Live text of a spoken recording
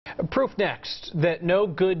Proof next that no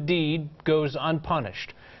good deed goes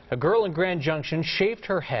unpunished. A girl in Grand Junction shaved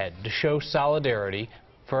her head to show solidarity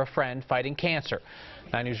for a friend fighting cancer.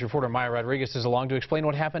 9 News reporter Maya Rodriguez is along to explain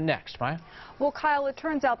what happened next. Maya? Well, Kyle, it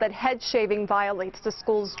turns out that head shaving violates the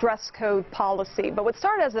school's dress code policy. But what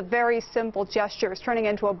started as a very simple gesture is turning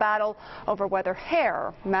into a battle over whether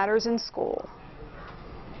hair matters in school.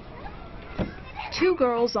 Two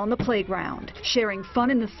girls on the playground, sharing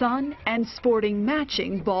fun in the sun and sporting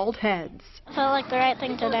matching bald heads. I felt like the right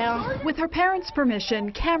thing to do. With her parents'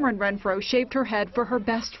 permission, Cameron Renfro shaved her head for her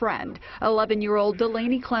best friend, 11-year-old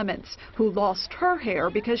Delaney Clements, who lost her hair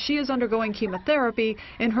because she is undergoing chemotherapy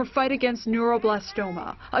in her fight against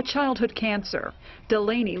neuroblastoma, a childhood cancer.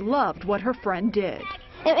 Delaney loved what her friend did.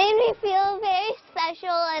 It made me feel very special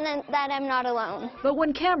and that I'm not alone. But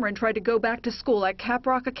when Cameron tried to go back to school at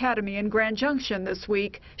Caprock Academy in Grand Junction this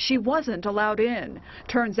week, she wasn't allowed in.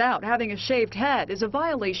 Turns out having a shaved head is a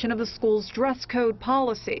violation of the school's dress code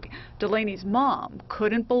policy. Delaney's mom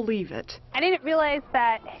couldn't believe it. I didn't realize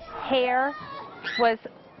that hair was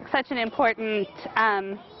such an important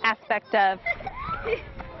aspect of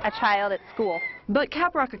a child at school. But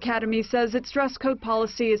Caprock Academy says its dress code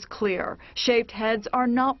policy is clear. Shaved heads are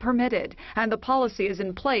not permitted, and the policy is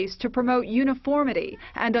in place to promote uniformity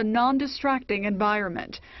and a non-distracting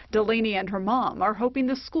environment. Delaney and her mom are hoping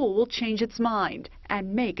the school will change its mind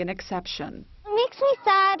and make an exception. It makes me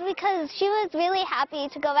sad because she was really happy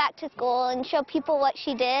to go back to school and show people what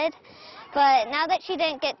she did. But now that she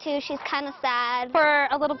didn't get to, she's kind of sad. For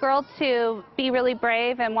a little girl to be really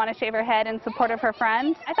brave and want to shave her head in support of her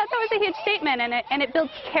friend, I thought that was a huge statement, and it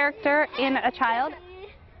builds character in a child.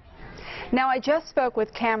 Now, I just spoke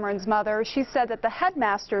with Cameron's mother. She said that the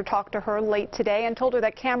headmaster talked to her late today and told her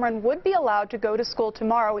that Cameron would be allowed to go to school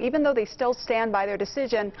tomorrow, even though they still stand by their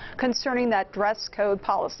decision concerning that dress code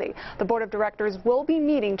policy. The board of directors will be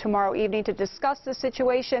meeting tomorrow evening to discuss the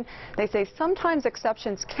situation. They say sometimes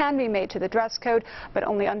exceptions can be made to the dress code, but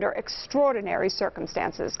only under extraordinary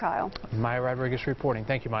circumstances. Kyle. Maya Rodriguez reporting.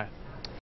 Thank you, Maya.